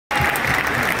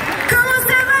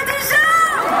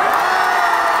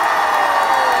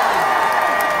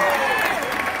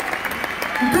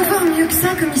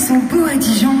ça comme ils sont beaux à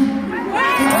Dijon.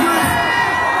 Faites voir.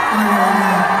 Oh là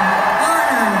là. Oh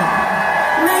là là.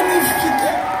 Magnifique.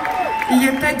 Il n'y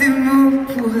a pas de mots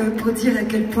pour dire à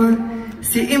quel point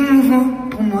c'est émouvant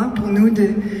pour moi, pour nous,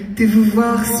 de vous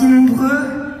voir si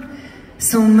nombreux,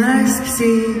 sans masque.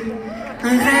 C'est un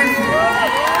rêve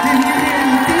devenu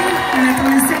réalité. On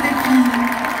attendait ça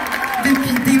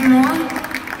depuis des mois.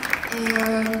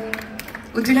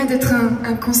 Et au-delà d'être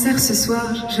un concert ce soir,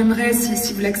 j'aimerais,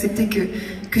 si vous l'acceptez,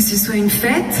 que ce soit une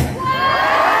fête.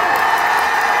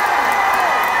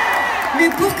 Mais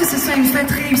pour que ce soit une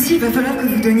fête réussie, il va falloir que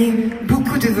vous donniez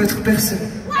beaucoup de votre personne.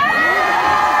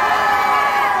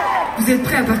 Vous êtes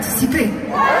prêts à participer?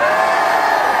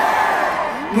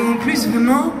 Bon, en plus,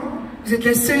 vraiment, vous êtes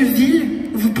la seule ville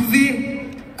où vous pouvez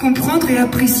comprendre et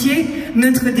apprécier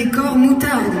notre décor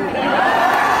moutarde.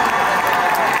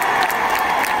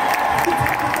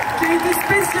 Qui a été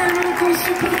spécialement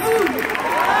conçu pour vous.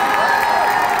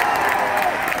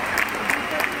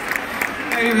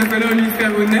 Il va falloir lui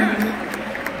faire honneur.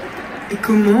 Et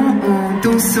comment? En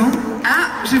dansant. Ah,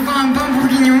 je vois un bon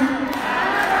bourguignon.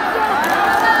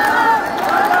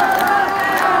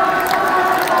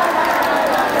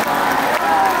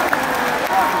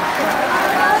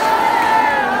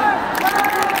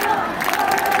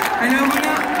 Alors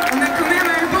on a quand même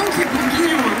un banc qui est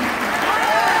bourguignon.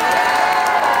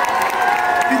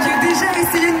 Mais tu as déjà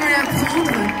essayé de me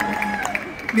l'apprendre.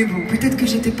 Mais bon, peut-être que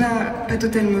j'étais pas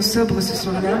totalement sobre ce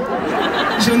soir-là.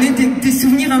 J'en ai des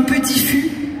souvenirs un peu diffus.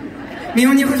 Mais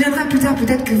on y reviendra plus tard,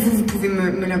 peut-être que vous pouvez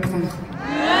me l'apprendre.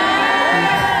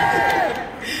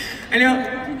 Alors,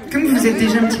 comme vous êtes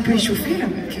déjà un petit peu échauffé là,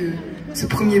 avec ce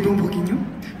premier bon bourguignon,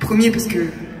 premier parce que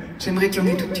j'aimerais qu'il y en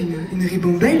ait toute une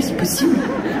ribambelle si possible,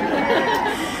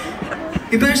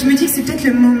 et ben je me dis que c'est peut-être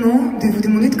le moment de vous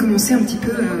demander de commencer un petit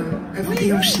peu à vous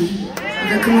déhancher.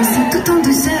 On va commencer tout en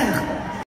douceur.